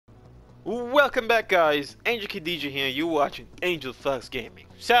Welcome back, guys. Angel Kid DJ here. You're watching Angel Fox Gaming.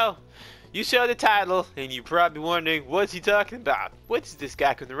 So, you saw the title, and you're probably wondering, what's he talking about? What's this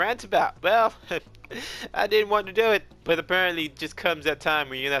guy going to rant about? Well, I didn't want to do it, but apparently it just comes that time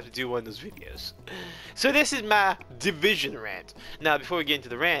where you're going to have to do one of those videos. So this is my Division rant. Now, before we get into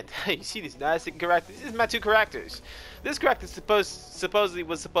the rant, you see these nice characters? This is my two characters. This character supposedly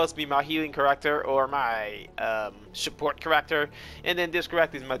was supposed to be my healing character or my support character, and then this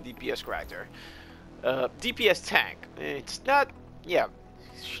character is my DPS character. DPS tank. It's not, yeah.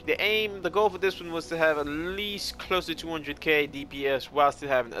 The goal for this one was to have at least close to 200k DPS while still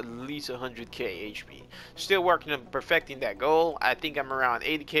having at least 100k HP. Still working on perfecting that goal. I think I'm around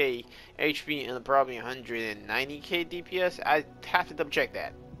 80k HP and probably 190k DPS. I have to double check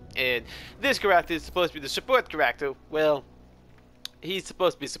that. And this character is supposed to be the support character. Well, he's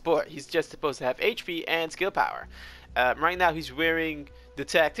supposed to be support. He's just supposed to have HP and skill power. Right now he's wearing the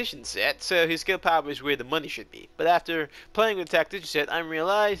tactician set, so his skill power is where the money should be. But after playing with the tactician set, I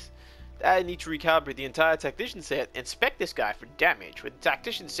realized that I need to recalibrate the entire tactician set and spec this guy for damage, with the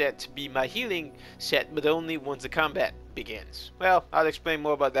tactician set to be my healing set, but only once the combat begins. Well, I'll explain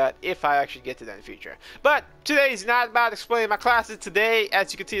more about that if I actually get to that in the future. But today is not about explaining my classes. Today,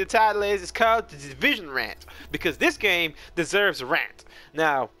 as you can see, the title it's called the Division Rant, because this game deserves a rant.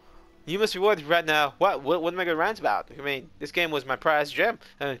 Now, you must be wondering right now, what am I going to rant about? I mean, this game was my prized gem.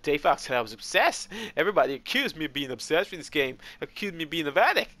 Dave Fox said I was obsessed. Everybody accused me of being obsessed with this game. Accused me of being a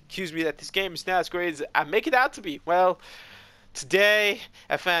addict. Accused me that this game is not as great as I make it out to be. Well, today,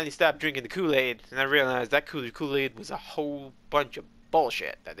 I finally stopped drinking the Kool-Aid, and I realized that Kool-Aid was a whole bunch of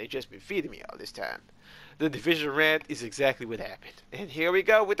bullshit that they just been feeding me all this time. The Division rant is exactly what happened. And here we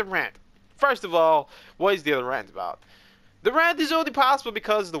go with the rant. First of all, what is the other rant about? The rant is only possible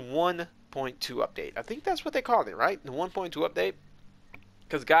because of the 1.2 update. I think that's what they called it, right? The 1.2 update?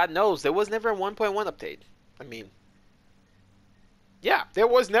 Because God knows, there was never a 1.1 update. I mean, yeah, there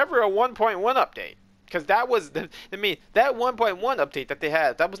was never a 1.1 update. Because that was, that 1.1 update that they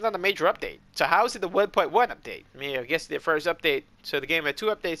had, that was not a major update. So how is it the 1.1 update? I mean, I guess the first update, so the game had two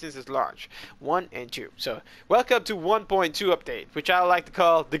updates since its launch. 1 and 2. So, welcome to 1.2 update, which I like to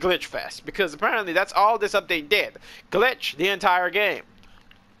call the Glitch Fest. Because apparently that's all this update did. Glitch the entire game.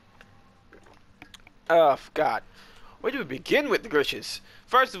 Oh, God. Where do we begin with the glitches?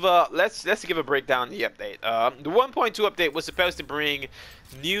 First of all, let's give a breakdown of the update. The 1.2 update was supposed to bring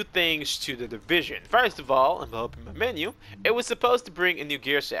new things to the Division. First of all, I'm opening my menu. It was supposed to bring a new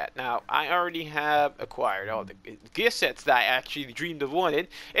gear set. Now, I already have acquired all the gear sets that I actually dreamed of wanting.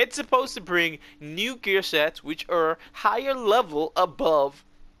 It's supposed to bring new gear sets which are higher level above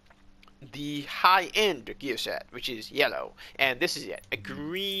the high-end gear set, which is yellow. And this is it, a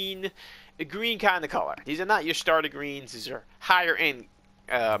green kind of color. These are not your starter greens. These are higher end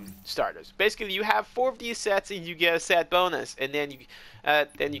starters. Basically, you have 4 of these sets and you get a set bonus, and then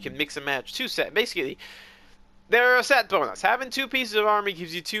you can mix and match 2 sets. Basically, they're a set bonus. Having 2 pieces of armor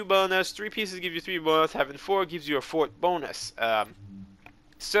gives you 2 bonus. 3 pieces give you 3 bonus. Having 4 gives you a 4th bonus.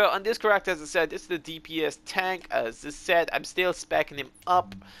 So on this character, as I said, this is the DPS tank. As I said, I'm still speccing him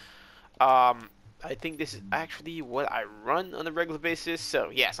up. I think this is actually what I run on a regular basis. So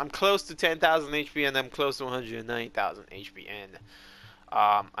yes, I'm close to 10,000 HP and I'm close to 190,000 HP. And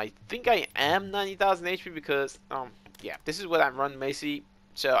I think I am 90,000 HP because yeah, this is what I run Macy.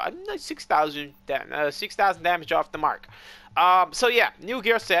 So I'm like 6,000 damage off the mark. So yeah, new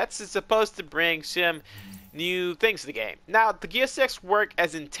gear sets is supposed to bring some new things to the game. Now the gear sets work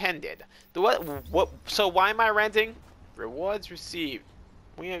as intended. So why am I ranting? Rewards received.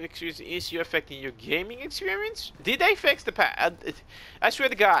 We have experienced an issue affecting your gaming experience? Did they fix the I swear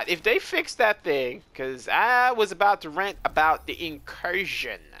to God, if they fix that thing, because I was about to rant about the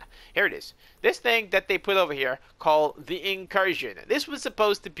incursion. Here it is. This thing that they put over here called the incursion. This was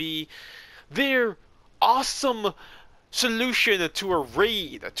supposed to be their awesome solution to a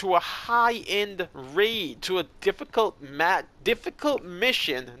raid, to a high-end raid, to a difficult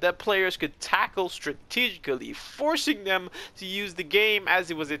mission that players could tackle strategically, forcing them to use the game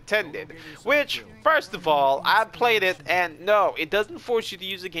as it was intended. Which, first of all, I played it, and no, it doesn't force you to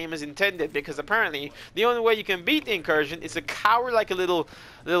use the game as intended, because apparently the only way you can beat the incursion is to cower like a little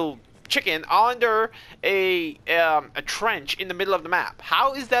chicken under a trench in the middle of the map.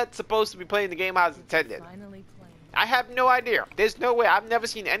 How is that supposed to be playing the game as intended? I have no idea. There's no way. I've never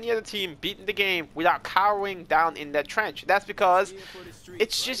seen any other team beating the game without cowering down in that trench. That's because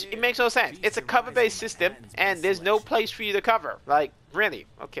it makes no sense. It's a cover-based system, and there's no place for you to cover. Like, really?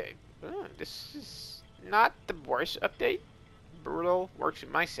 Okay. This is not the worst update, brutal works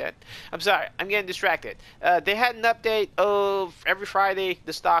in my set. I'm sorry, I'm getting distracted. They had an update of every Friday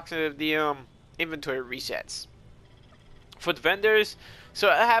the stocks of the inventory resets for the vendors. So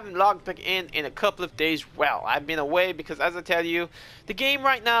I haven't logged back in a couple of days. Well, I've been away because, as I tell you, the game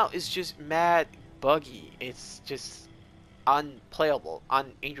right now is just mad buggy. It's just unplayable,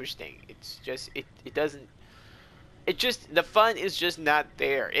 uninteresting. It's just it doesn't. It just, the fun is just not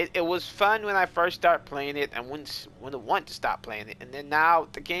there. It was fun when I first started playing it and wouldn't want to stop playing it, and then now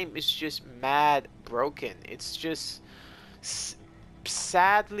the game is just mad broken. It's just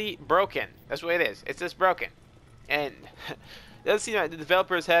sadly broken. That's what it is. It's just broken, and doesn't seem like the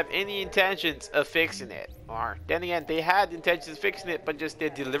developers have any intentions of fixing it. Or then again, they had intentions of fixing it, but just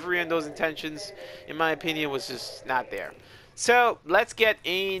their delivery on those intentions, in my opinion, was just not there. So let's get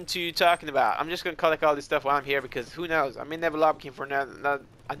into talking about. I'm just gonna collect all this stuff while I'm here because who knows? I may never log in for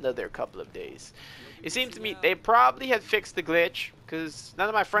another couple of days. It seems to me they probably had fixed the glitch because none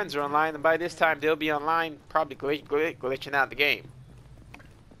of my friends are online, and by this time they'll be online, probably glitching out the game.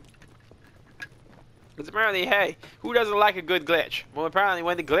 Because apparently, hey, who doesn't like a good glitch? Well, apparently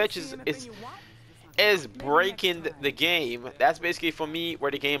when the glitch is breaking the game, that's basically for me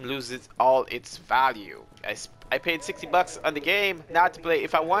where the game loses all its value. I paid 60 bucks on the game not to play.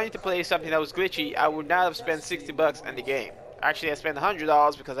 If I wanted to play something that was glitchy, I would not have spent 60 bucks on the game. Actually, I spent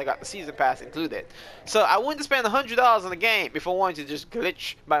 $100 because I got the season pass included. So I wouldn't spend $100 on the game if I wanted to just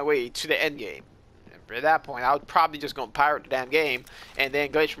glitch my way to the end game. And at that point, I would probably just go pirate the damn game and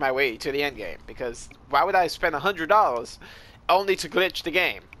then glitch my way to the end game. Because why would I spend $100 only to glitch the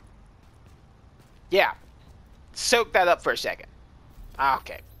game? Yeah, soak that up for a second.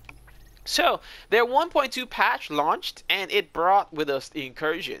 Okay. So, their 1.2 patch launched, and it brought with us the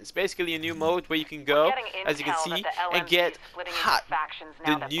incursions. Basically a new mode where you can go, as you can see, and get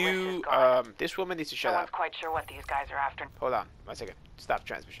the new, this woman needs to shut up. Quite sure what these guys are after. Hold on, 1 second. Stop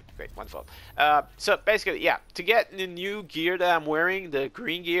transmission. Great, wonderful. So basically, yeah, to get the new gear that I'm wearing, the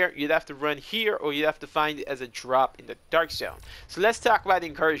green gear, you'd have to run here, or you'd have to find it as a drop in the dark zone. So let's talk about the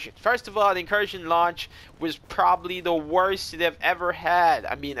incursion. First of all, the incursion launch was probably the worst they've ever had.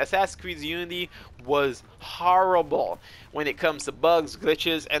 I mean, Assassin's Creed Unity was horrible when it comes to bugs,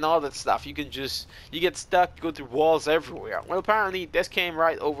 glitches, and all that stuff. You get stuck, you go through walls everywhere. Well, apparently this came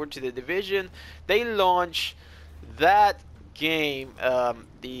right over to the Division. They launched that game,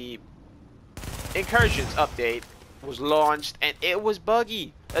 the Incursions update was launched, and it was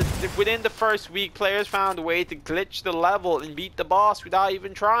buggy. Within the first week, players found a way to glitch the level and beat the boss without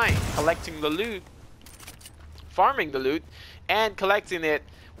even trying, collecting the loot, farming the loot, and collecting it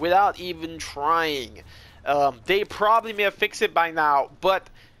without even trying. They probably may have fixed it by now, but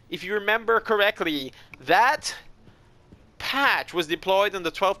if you remember correctly, that patch was deployed on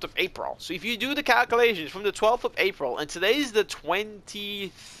the 12th of April. So if you do the calculations from the 12th of April, and today's the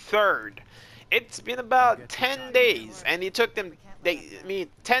 23rd, it's been about 10 days, and it took them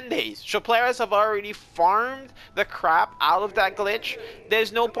 10 days. So players have already farmed the crap out of that glitch.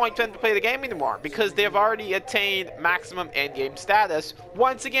 There's no point for them to play the game anymore because they've already attained maximum endgame status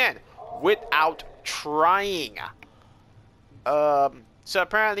once again without trying. So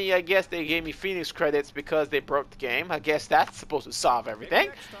apparently, I guess they gave me Phoenix credits because they broke the game. I guess that's supposed to solve everything.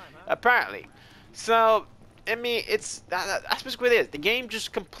 Apparently. So, I mean, that's basically what it is. The game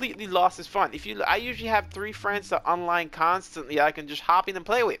just completely lost its fun. I usually have 3 friends that are online constantly I can just hop in and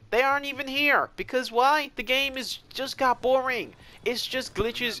play with. They aren't even here. Because why? The game just got boring. It's just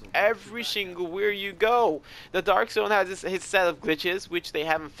glitches every single where you go. The Dark Zone has its set of glitches, which they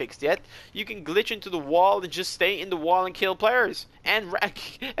haven't fixed yet. You can glitch into the wall and just stay in the wall and kill players. And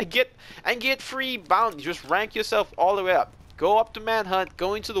get free bounty. Just rank yourself all the way up. Go up to Manhunt,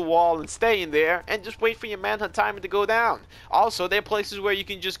 go into the wall and stay in there, and just wait for your Manhunt timer to go down. Also, there are places where you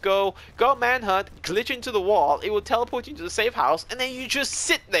can just go Manhunt, glitch into the wall, it will teleport you to the safe house, and then you just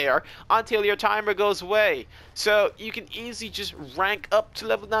sit there until your timer goes away. So you can easily just rank up to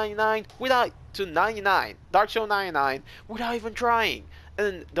level 99 to 99, Dark Zone 99, without even trying.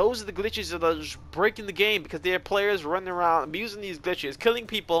 And those are the glitches that are just breaking the game because there are players running around abusing these glitches, killing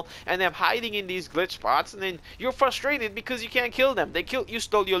people, and they're hiding in these glitch spots, and then you're frustrated because you can't kill them. You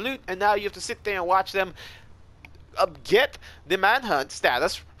stole your loot, and now you have to sit there and watch them get the manhunt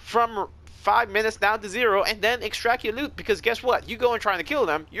status from 5 minutes down to 0, and then extract your loot, because guess what? You go and trying to kill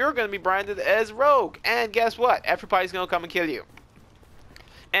them, you're going to be branded as rogue, and guess what? Everybody's going to come and kill you.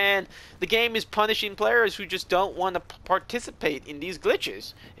 And the game is punishing players who just don't want to participate in these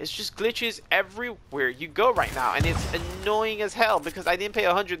glitches. It's just glitches everywhere you go right now, and it's annoying as hell because I didn't pay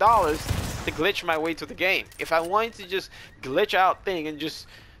 $100 to glitch my way to the game. If I wanted to just glitch out thing and just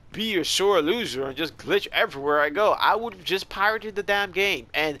be a sore loser and just glitch everywhere I go. I would have just pirated the damn game,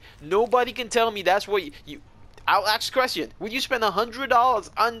 and nobody can tell me that's what you I'll ask a question. Would you spend $100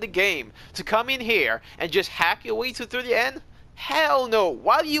 on the game to come in here and just hack your way through the end? Hell no.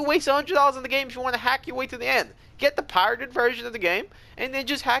 Why do you waste $100 on the game if you want to hack your way to the end? Get the pirated version of the game and then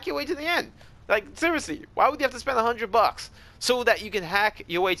just hack your way to the end. Like, seriously, why would you have to spend $100 so that you can hack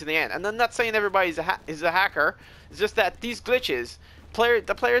your way to the end? And I'm not saying everybody is a hacker. It's just that these glitches,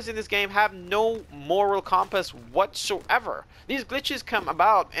 the players in this game have no moral compass whatsoever. These glitches come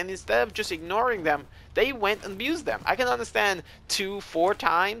about, and instead of just ignoring them, they went and abused them. I can understand 2-4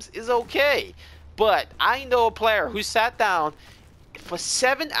 times is okay, but I know a player who sat down for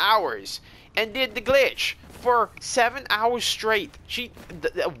 7 hours and did the glitch for 7 hours straight.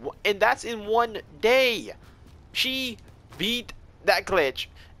 And that's in one day. She beat that glitch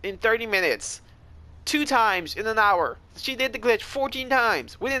in 30 minutes. 2 times in an hour. She did the glitch 14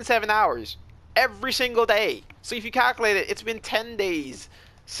 times within 7 hours. Every single day. So if you calculate it, it's been 10 days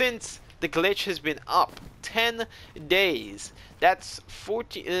since the glitch has been up. 10 days. That's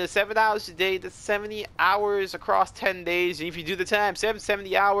 7 hours a day. That's 70 hours across 10 days. And if you do the time,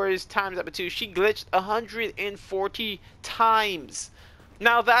 70 hours times up by 2, she glitched 140 times.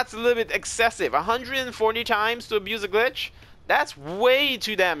 Now that's a little bit excessive. 140 times to abuse a glitch? That's way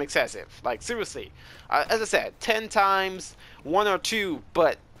too damn excessive. Like, seriously. As I said, 10 times, 1 or 2,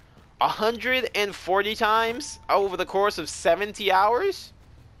 but 140 times over the course of 70 hours?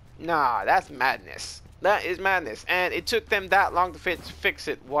 Nah, that's madness. That is madness. And it took them that long to fix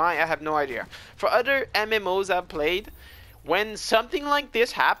it. Why? I have no idea. For other MMOs I've played, when something like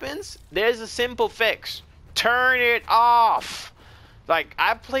this happens, there's a simple fix. Turn it off. Like,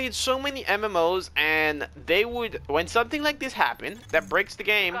 I've played so many MMOs, and they would, when something like this happened, that breaks the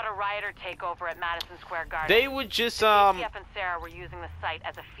game, got a rioter takeover at Madison Square Garden. they would just, ATF and Sarah were using the site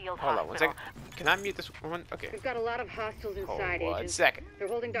as a field hold hospital. on one second. Can I mute this one? Okay. We've got a lot of hostiles inside, Hold 1 Agent. second. They're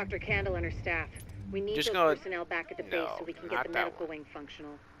holding Dr. Candle and her staff. We need Just those gonna- personnel back at the base No, so we can not get the that medical one. wing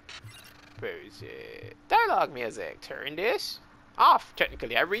functional. Where is it? Dialogue music. Turn this off.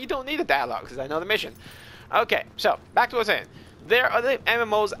 Technically, I really don't need a dialogue because I know the mission. Okay, so back to what I was saying. There are other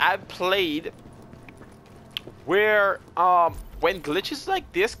MMOs I've played where when glitches like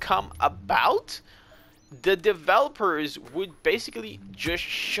this come about, the developers would basically just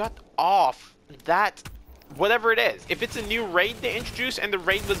shut off that whatever it is. If it's a new raid they introduce and the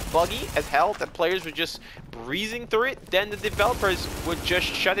raid was buggy as hell, that players were just breezing through it, then the developers would just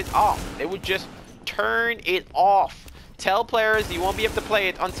shut it off. They would just turn it off. Tell players you won't be able to play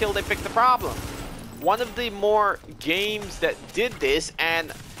it until they fix the problem. One of the more games that did this,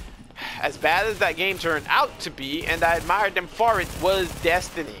 and as bad as that game turned out to be, and I admired them for it, was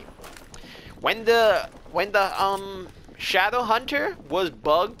Destiny. When the Shadow Hunter was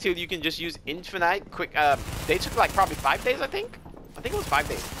bugged till you can just use infinite quick, they took like probably 5 days, I think it was 5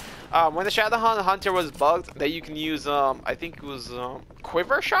 days. When the Shadow Hunter was bugged, that you can use, I think it was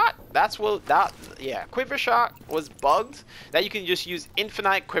Quiver Shot. Quiver Shot was bugged. That you can just use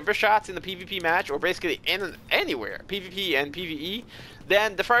infinite Quiver Shots in the PvP match, or basically anywhere, PvP and PvE.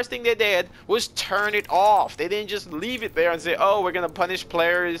 Then the first thing they did was turn it off. They didn't just leave it there and say, oh, we're gonna punish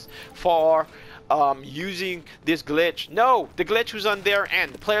players for using this glitch. No, the glitch was on their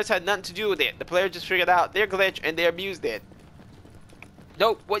end. The players had nothing to do with it. The players just figured out their glitch and they abused it.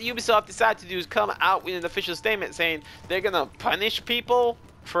 Nope, what Ubisoft decided to do is come out with an official statement saying they're gonna punish people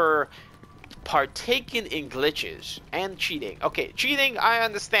for partaking in glitches and cheating. Okay, cheating, I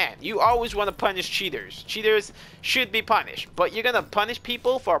understand. You always want to punish cheaters. Cheaters should be punished. But you're gonna punish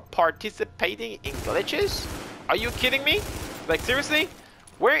people for participating in glitches? Are you kidding me? Like, seriously?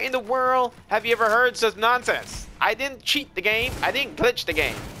 Where in the world have you ever heard such nonsense? I didn't cheat the game. I didn't glitch the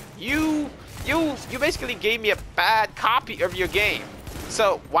game. You basically gave me a bad copy of your game.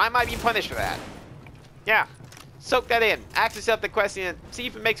 So why am I being punished for that? Yeah, soak that in. Ask yourself the question and see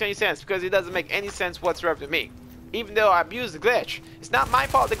if it makes any sense, because it doesn't make any sense whatsoever to me. Even though I abused the glitch, it's not my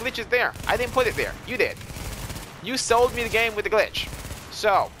fault the glitch is there. I didn't put it there. You did. You sold me the game with the glitch.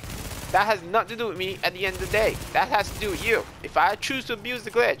 So that has nothing to do with me at the end of the day. That has to do with you. If I choose to abuse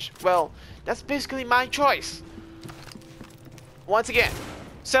the glitch, well, that's basically my choice. Once again.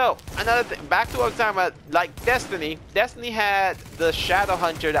 So, another thing, back to what I was talking about, like Destiny. Destiny had the Shadow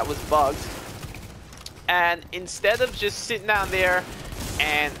Hunter that was bugged. And instead of just sitting down there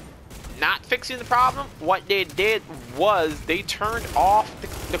and not fixing the problem, what they did was they turned off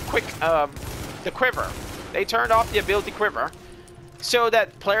the quiver. They turned off the ability quiver so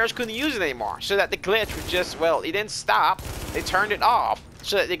that players couldn't use it anymore. So that the glitch was just, well, it didn't stop. They turned it off.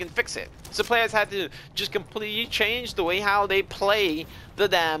 so that they can fix it. So players had to just completely change the way how they play the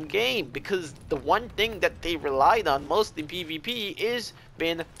damn game, because the one thing that they relied on most in PvP is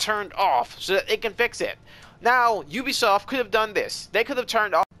being turned off so that they can fix it. Now, Ubisoft could have done this. They could have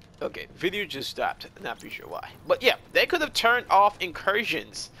turned off... Okay, video just stopped. Not pretty sure why. But yeah, they could have turned off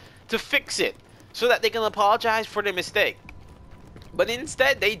incursions to fix it so that they can apologize for their mistake. But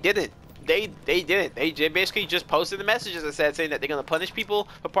instead, they didn't. They didn't. They basically just posted the messages that said saying that they're gonna punish people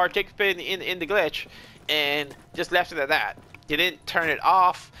for participating in the glitch, and just left it at that. They didn't turn it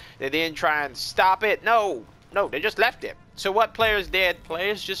off. They didn't try and stop it. No, they just left it. So what players did?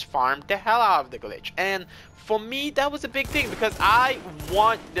 Players just farmed the hell out of the glitch. And for me, that was a big thing, because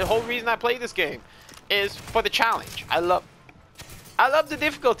the whole reason I play this game is for the challenge. I love the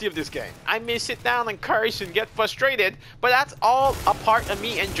difficulty of this game. I may sit down and curse and get frustrated, but that's all a part of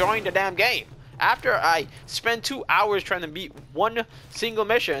me enjoying the damn game. After I spend 2 hours trying to beat one single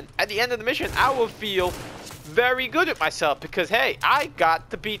mission, at the end of the mission, I will feel very good with myself, because hey, I got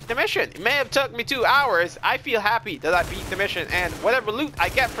to beat the mission. It may have took me 2 hours. I feel happy that I beat the mission, and whatever loot I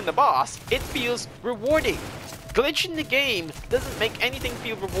get from the boss, it feels rewarding. Glitching the game doesn't make anything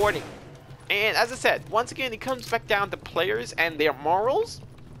feel rewarding. And as I said, once again, it comes back down to players and their morals.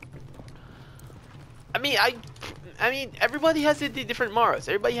 I mean, everybody has the different morals.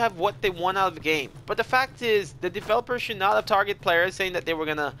 Everybody have what they want out of the game. But the fact is, the developers should not have targeted players saying that they were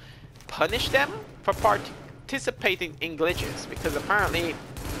gonna punish them for participating in glitches, because apparently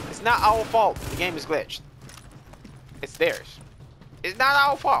it's not our fault the game is glitched. It's theirs. It's not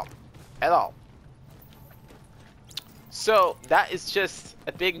our fault at all. So that is just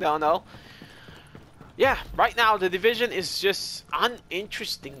a big no-no. Yeah, right now the Division is just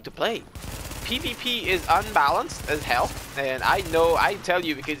uninteresting to play. PvP is unbalanced as hell, and I know, I tell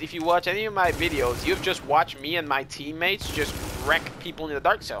you, because if you watch any of my videos, you've just watched me and my teammates just wreck people in the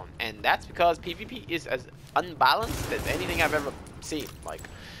dark zone, and that's because PvP is as unbalanced as anything I've ever seen. Like,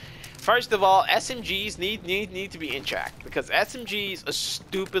 first of all, SMGs need to be in check, because SMGs are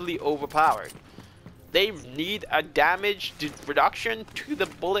stupidly overpowered. They need a damage reduction to the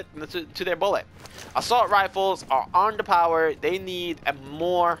bullet, to their bullet. Assault rifles are underpowered. They need a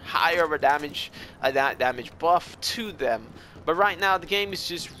more higher of a damage buff to them. But right now the game is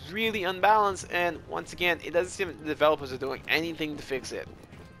just really unbalanced, and once again, it doesn't seem the developers are doing anything to fix it.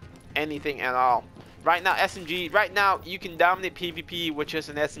 Anything at all. Right now, SMG. Right now, you can dominate PvP with just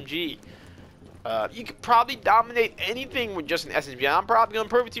an SMG. You could probably dominate anything with just an SMG. I'm probably going to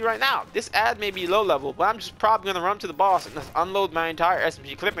prove it to you right now. This ad may be low level, but I'm just probably going to run to the boss and just unload my entire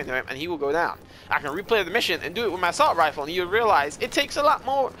SMG clip into him, and he will go down. I can replay the mission and do it with my assault rifle, and you'll realize it takes a lot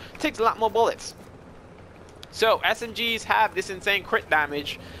more bullets. So SMGs have this insane crit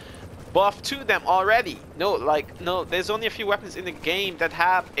damage buff to them already. No, there's only a few weapons in the game that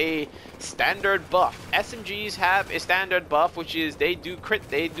have a standard buff. SMGs have a standard buff, which is they do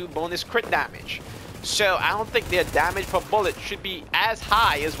bonus crit damage. So I don't think their damage per bullet should be as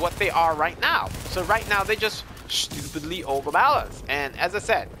high as what they are right now. So right now they just stupidly overbalanced. And as I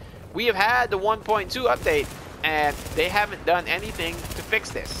said, we have had the 1.2 update, and they haven't done anything to fix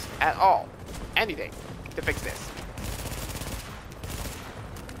this at all. Anything to fix this.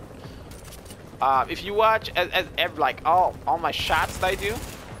 If you watch like all my shots that I do,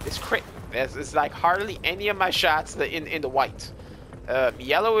 it's crit. It's like hardly any of my shots that in the white.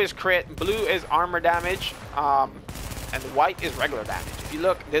 Yellow is crit, blue is armor damage, and white is regular damage. If you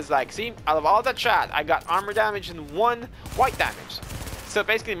look, there's like, see, out of all that shot, I got armor damage and 1 white damage. So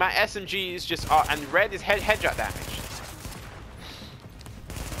basically, my SMG is just and red is headshot damage.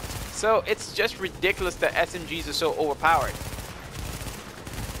 So it's just ridiculous that SMGs are so overpowered.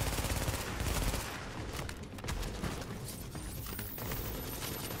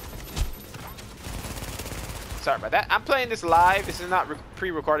 Sorry about that. I'm playing this live. This is not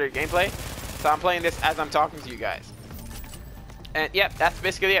pre-recorded gameplay. So I'm playing this as I'm talking to you guys. And yep, that's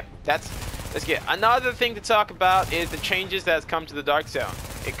basically it. Let's get another thing to talk about is the changes that has come to the Dark Zone.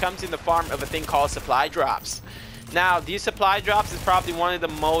 It comes in the form of a thing called supply drops. Now, these supply drops is probably one of the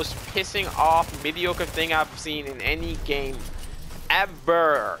most pissing off, mediocre thing I've seen in any game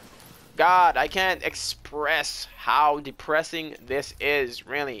ever. God, I can't express how depressing this is.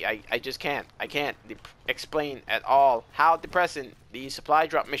 Really, I just can't. I can't explain at all how depressing these supply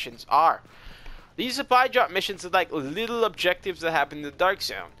drop missions are. These supply drop missions are like little objectives that happen in the Dark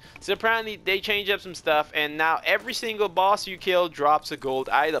Zone. So apparently they change up some stuff, and now every single boss you kill drops a gold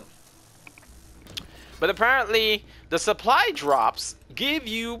item. But apparently the supply drops give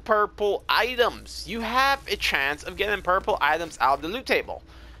you purple items. You have a chance of getting purple items out of the loot table.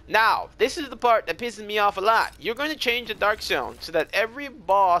 Now, this is the part that pisses me off a lot. You're going to change the dark zone so that every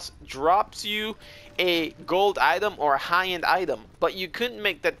boss drops you a gold item or a high-end item, but you couldn't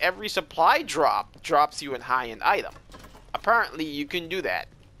make that every supply drop drops you a high-end item. Apparently, you can do that.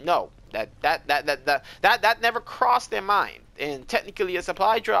 No, that never crossed their mind. And technically, a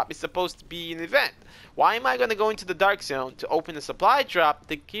supply drop is supposed to be an event. Why am I going to go into the dark zone to open a supply drop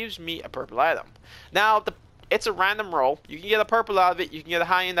that gives me a purple item? Now, it's a random roll. You can get a purple out of it, you can get a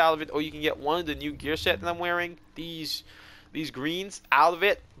high end out of it, or you can get one of the new gear set that I'm wearing, these greens, out of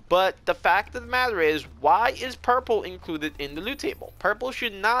it. But the fact of the matter is, why is purple included in the loot table? Purple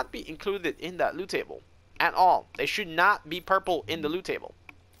should not be included in that loot table at all. They should not be purple in the loot table.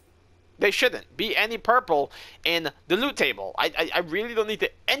 They shouldn't be any purple in the loot table. I really don't need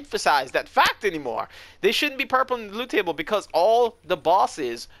to emphasize that fact anymore. They shouldn't be purple in the loot table because all the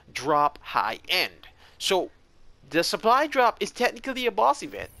bosses drop high end. So the supply drop is technically a boss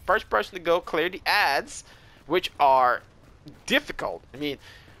event. First person to go clear the ads, which are difficult. I mean,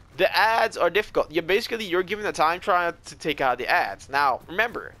 the ads are difficult. You're given a time trial to take out the ads. Now,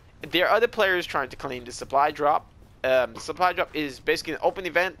 remember, there are other players trying to claim the supply drop. Supply drop is basically an open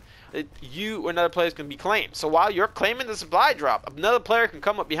event that you or another player is going to be claimed. So while you're claiming the supply drop, another player can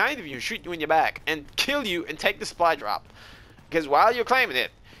come up behind you and shoot you in your back and kill you and take the supply drop. Because while you're claiming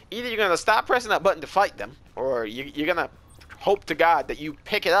it, either you're going to stop pressing that button to fight them, or you're going to hope to God that you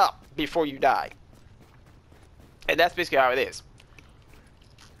pick it up before you die. And that's basically how it is.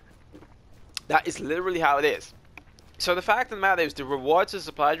 That is literally how it is. So the fact of the matter is, the rewards to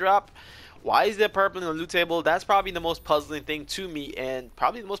supply drop, why is there purple in the loot table? That's probably the most puzzling thing to me, and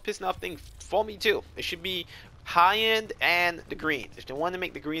probably the most pissing off thing for me too. It should be high end and the greens. If they want to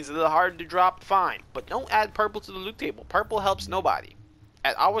make the greens a little harder to drop, fine. But don't add purple to the loot table. Purple helps nobody.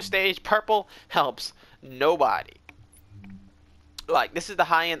 At our stage, purple helps nobody. Like, this is the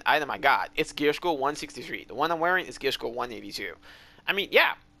high-end item I got. It's gear score 163. The one I'm wearing is gear score 182. I mean,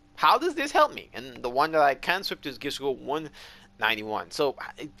 yeah. How does this help me? And the one that I can switch to is gear score 191. So,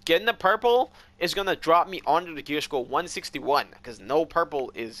 getting the purple is going to drop me under the gear score 161. Because no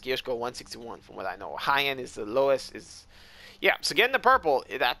purple is gear score 161 from what I know. High-end is the lowest. Yeah, so getting the purple,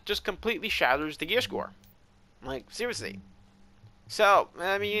 that just completely shatters the gear score. Like, seriously. So,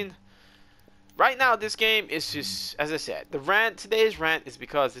 I mean, right now this game is just, as I said, today's rant is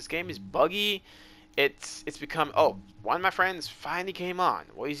because this game is buggy. It's become, oh, one of my friends finally came on.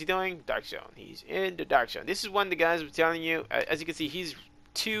 What is he doing? Dark Zone. He's in the Dark Zone. This is one of the guys was telling you, as you can see, he's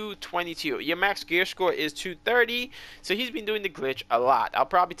 222. Your max gear score is 230, so he's been doing the glitch a lot. I'll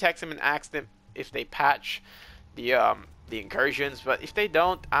probably text him and ask them if they patch the incursions, but if they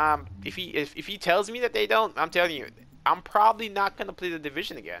don't, if he tells me that they don't, I'm telling you, I'm probably not going to play the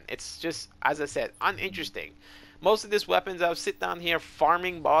Division again. It's just, as I said, uninteresting. Most of these weapons, I'll sit down here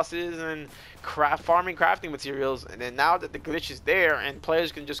farming bosses and farming crafting materials, and then now that the glitch is there and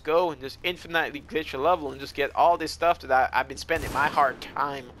players can just go and just infinitely glitch a level and just get all this stuff that I've been spending my hard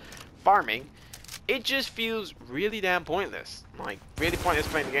time farming, it just feels really damn pointless. Like, really pointless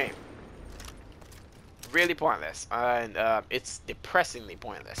playing the game. Really pointless. And it's depressingly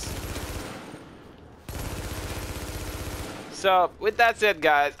pointless. So, with that said,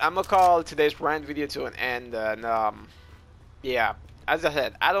 guys, I'm going to call today's rant video to an end. And, yeah, as I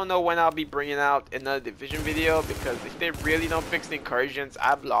said, I don't know when I'll be bringing out another Division video, because if they really don't fix the incursions,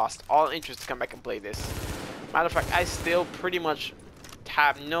 I've lost all interest to come back and play this. Matter of fact, I still pretty much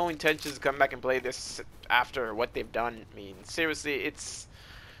have no intentions to come back and play this after what they've done. I mean, seriously,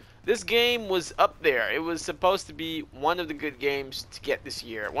 this game was up there. It was supposed to be one of the good games to get this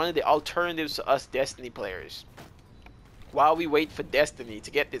year. One of the alternatives to us Destiny players. While we wait for Destiny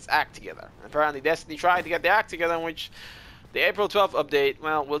to get this act together. Apparently Destiny tried to get the act together, in which the April 12th update,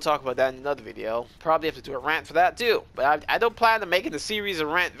 well, we'll talk about that in another video. Probably have to do a rant for that too. But I don't plan on making a series of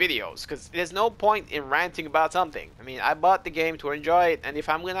rant videos, because there's no point in ranting about something. I mean, I bought the game to enjoy it, and if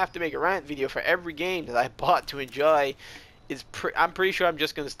I'm going to have to make a rant video for every game that I bought to enjoy, I'm pretty sure I'm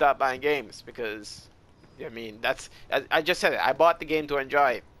just going to stop buying games, because, I mean, I just said it. I bought the game to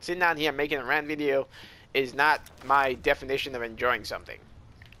enjoy it. Sitting down here making a rant video is not my definition of enjoying something.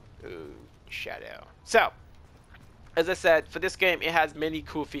 Ooh, shadow. So, as I said, for this game, it has many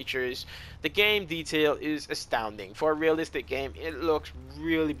cool features. The game detail is astounding. For a realistic game, it looks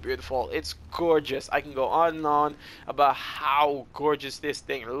really beautiful. It's gorgeous. I can go on and on about how gorgeous this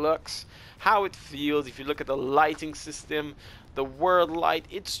thing looks, how it feels. If you look at the lighting system, the world light,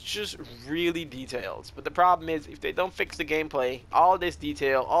 it's just really detailed. But the problem is, if they don't fix the gameplay, all this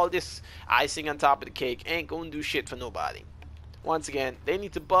detail, all this icing on top of the cake ain't gonna do shit for nobody. Once again, they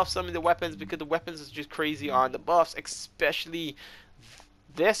need to buff some of the weapons, because the weapons is just crazy on the buffs, especially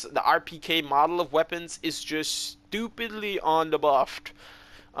the RPK model of weapons is just stupidly underbuffed.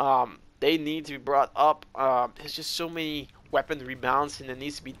 They need to be brought up. There's just so many weapon rebalancing that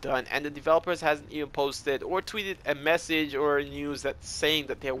needs to be done, and the developers hasn't even posted or tweeted a message or a news that's saying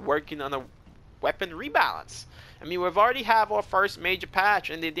that they're working on a weapon rebalance. I mean, we've already have our first major patch,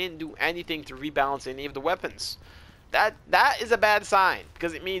 and they didn't do anything to rebalance any of the weapons. That is a bad sign,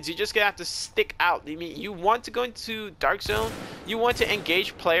 because it means you're just gonna have to stick out. I mean, you want to go into Dark Zone, you want to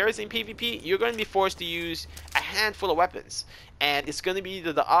engage players in PvP, you're going to be forced to use a handful of weapons, and it's going to be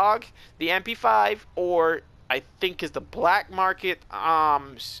either the AUG, the MP5, or I think is the black market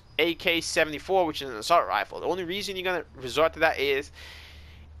AK-74, which is an assault rifle. The only reason you're gonna resort to that is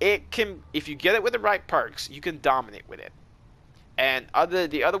it can, if you get it with the right perks, you can dominate with it. And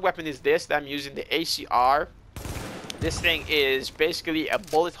the other weapon is this that I'm using, the ACR. This thing is basically a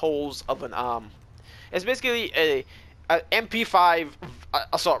bullet holes of an it's basically a MP5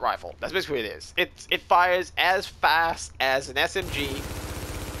 assault rifle. That's basically what it is. It fires as fast as an SMG.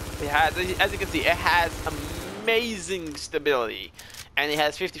 It has, as you can see, it has amazing stability, and it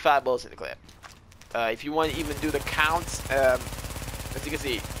has 55 bullets in the clip. If you want to even do the counts, as you can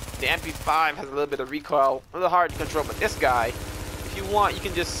see, the MP5 has a little bit of recoil, a little hard to control, but this guy, if you want, you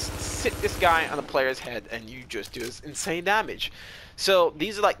can just sit this guy on the player's head and you just do this insane damage. So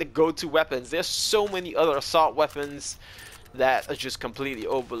these are like the go-to weapons. There's so many other assault weapons that are just completely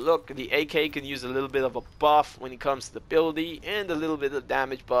overlooked. The AK can use a little bit of a buff when it comes to the ability and a little bit of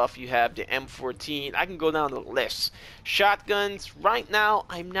damage buff. You have the M14. I can go down the list. Shotguns, right now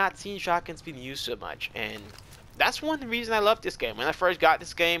I'm not seeing shotguns being used so much, and that's one reason I love this game. When I first got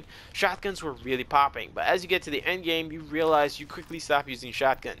this game, shotguns were really popping, but as you get to the end game, you realize you quickly stop using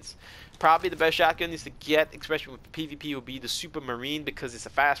shotguns. Probably the best shotgun is to get, especially with PvP, will be the Super Marine, because it's a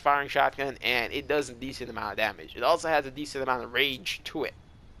fast firing shotgun and it does a decent amount of damage. It also has a decent amount of range to it.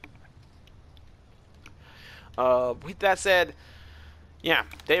 With that said, yeah,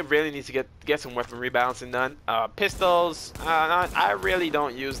 they really need to get some weapon rebalancing done. Pistols, I really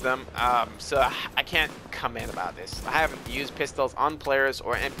don't use them, so I can't comment about this. I haven't used pistols on players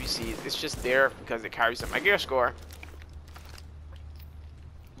or NPCs. It's just there because it carries up my gear score.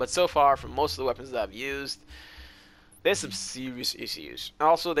 But so far, for most of the weapons that I've used, there's some serious issues.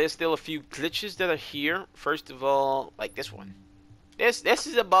 Also, there's still a few glitches that are here. First of all, like this one. This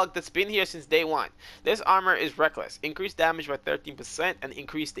is a bug that's been here since day one. This armor is reckless. Increase damage by 13% and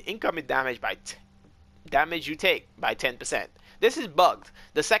increase the incoming damage by damage you take by 10%. This is bugged.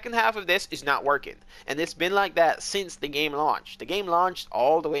 The second half of this is not working, and it's been like that since the game launched. The game launched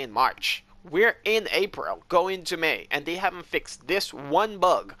all the way in March. We're in April, going to May, and they haven't fixed this one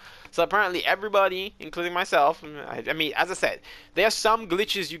bug. So apparently everybody, including myself, I mean, as I said, there are some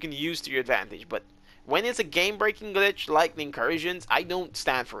glitches you can use to your advantage, but when it's a game-breaking glitch like the incursions, I don't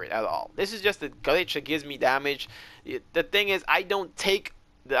stand for it at all. This is just a glitch that gives me damage. The thing is, I don't take...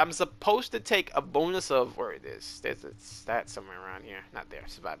 I'm supposed to take a bonus of... Where it is. There's a stat somewhere around here. Not there.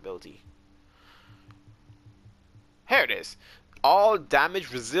 Survivability. Here it is. All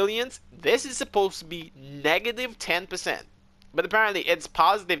damage resilience. This is supposed to be negative 10%. But apparently it's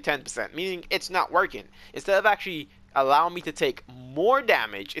positive 10%, meaning it's not working. Instead of actually allowing me to take more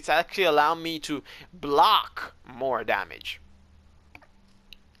damage, it's actually allowing me to block more damage.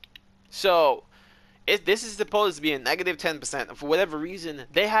 So this is supposed to be a negative 10%, and for whatever reason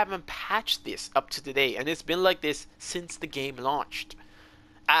they haven't patched this up to today, and it's been like this since the game launched.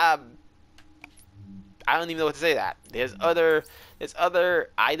 I don't even know what to say to that. There's other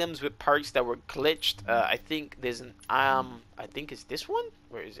items with perks that were glitched. I think there's an I think it's this one.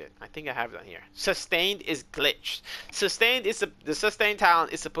 Where is it? I think I have it on here. Sustained is glitched. Sustained is the sustained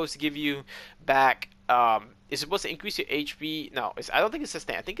talent is supposed to give you back. It's supposed to increase your HP. No, I don't think it's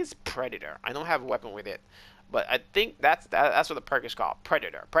sustained. I think it's Predator. I don't have a weapon with it, but I think that's what the perk is called.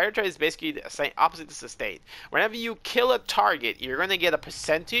 Predator. Predator is basically the same opposite to sustained. Whenever you kill a target, you're gonna get a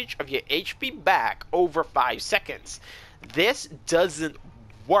percentage of your HP back over 5 seconds. This doesn't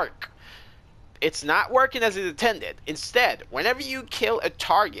work. It's not working as intended. Instead, whenever you kill a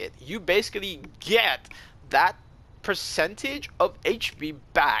target, you basically get that percentage of HP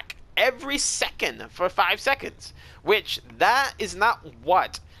back every second for 5 seconds, which that is not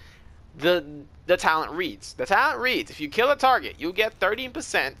what the talent reads. The talent reads, if you kill a target, you get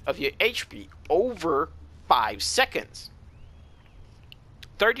 13% of your HP over 5 seconds.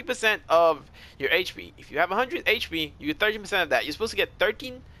 30% of your HP. If you have 100 HP, you get 30% of that. You're supposed to get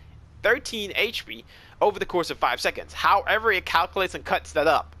 13 HP over the course of 5 seconds. However, it calculates and cuts that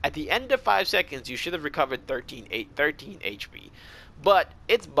up. At the end of 5 seconds, you should have recovered 13 HP. But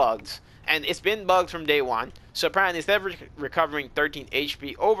it's bugged, and it's been bugged from day one. So apparently, instead of recovering 13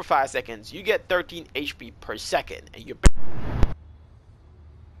 HP over 5 seconds, you get 13 HP per second, and you're...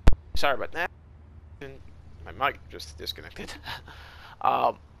 Sorry about that. My mic just disconnected.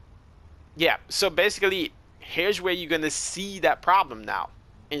 Yeah, so basically, here's where you're gonna see that problem now.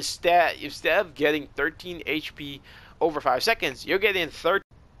 Instead of getting 13 HP over 5 seconds, you're getting 13.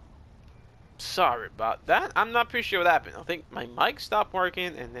 Sorry about that. I'm not pretty sure what happened. I think my mic stopped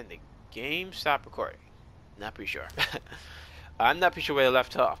working and then the game stopped recording. Not pretty sure. I'm not pretty sure where I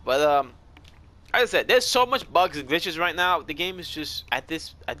left off. But like I said, there's so much bugs and glitches right now. The game is just at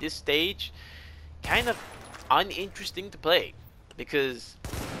this stage kind of uninteresting to play, because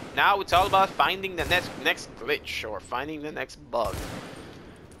now it's all about finding the next glitch or finding the next bug.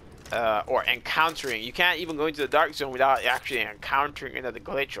 Or encountering. You can't even go into the dark zone without actually encountering another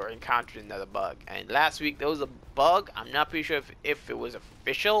glitch or encountering another bug. And last week there was a bug. I'm not pretty sure if it was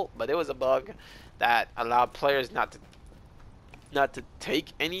official, but there was a bug that allowed players not to take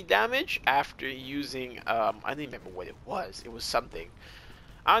any damage after using I don't remember what it was. It was something.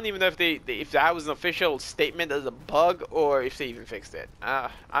 I don't even know if that was an official statement as a bug or if they even fixed it.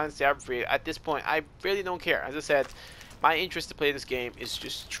 Honestly, at this point I really don't care. As I said, my interest to play this game is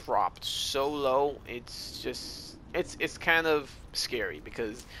just dropped so low. It's kind of scary,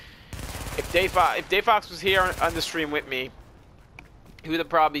 because if Dave Fox was here on the stream with me, he would have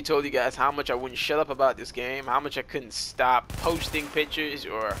probably told you guys how much I wouldn't shut up about this game, how much I couldn't stop posting pictures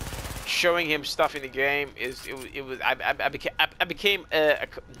or showing him stuff in the game. I became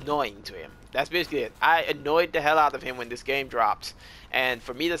annoying to him. That's basically it. I annoyed the hell out of him when this game dropped, and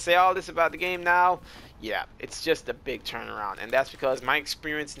for me to say all this about the game now, yeah, it's just a big turnaround, and that's because my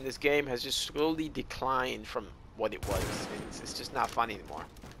experience in this game has just slowly declined from what it was. It's just not fun anymore.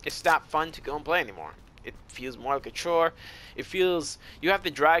 It's not fun to go and play anymore. It feels more like a chore. It feels you have to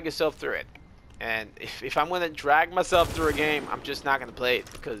drag yourself through it, and if I'm gonna drag myself through a game, I'm just not gonna play it,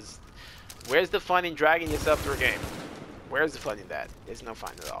 because where's the fun in dragging yourself through a game? Where's the fun in that? There's no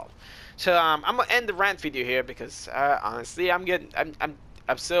fun at all. So I'm gonna end the rant video here, because honestly,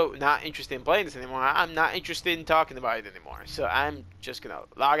 I'm so not interested in playing this anymore. I'm not interested in talking about it anymore. So I'm just gonna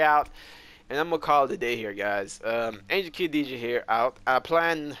log out, and I'm gonna call it a day here, guys. Angel Kid DJ here, out. I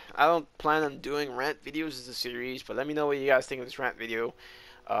don't plan on doing rant videos as a series, but let me know what you guys think of this rant video.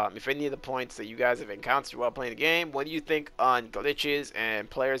 If any of the points that you guys have encountered while playing the game, what do you think on glitches and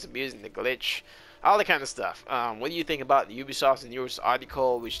players abusing the glitch? All that kind of stuff. What do you think about the Ubisoft's news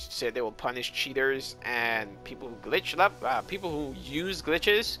article, which said they will punish cheaters and people who glitch up, people who use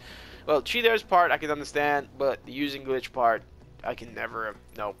glitches? Well, cheaters part I can understand, but the using glitch part, I can never.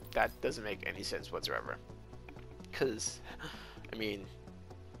 No, that doesn't make any sense whatsoever. Cause, I mean,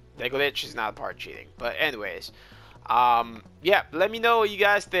 the glitch is not a part of cheating. But anyways, yeah, let me know what you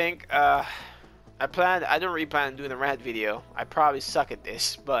guys think. I don't really plan on doing a rant video. I probably suck at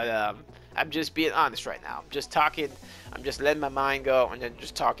this, but I'm just being honest right now. I'm just talking. I'm just letting my mind go and then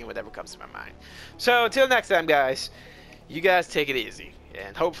just talking whatever comes to my mind. So until next time, guys, you guys take it easy,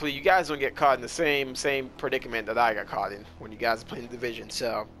 and hopefully you guys don't get caught in the same predicament that I got caught in when you guys are playing the Division.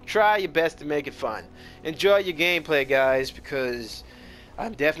 So try your best to make it fun. Enjoy your gameplay, guys, because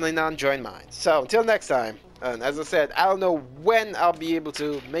I'm definitely not enjoying mine. So until next time. And as I said, I don't know when I'll be able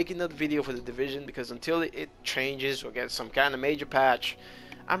to make another video for the Division, because until it changes or gets some kind of major patch,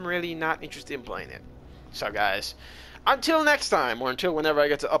 I'm really not interested in playing it. So guys, until next time, or until whenever I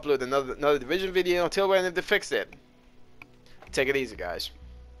get to upload another Division video, until when they fix it, take it easy, guys.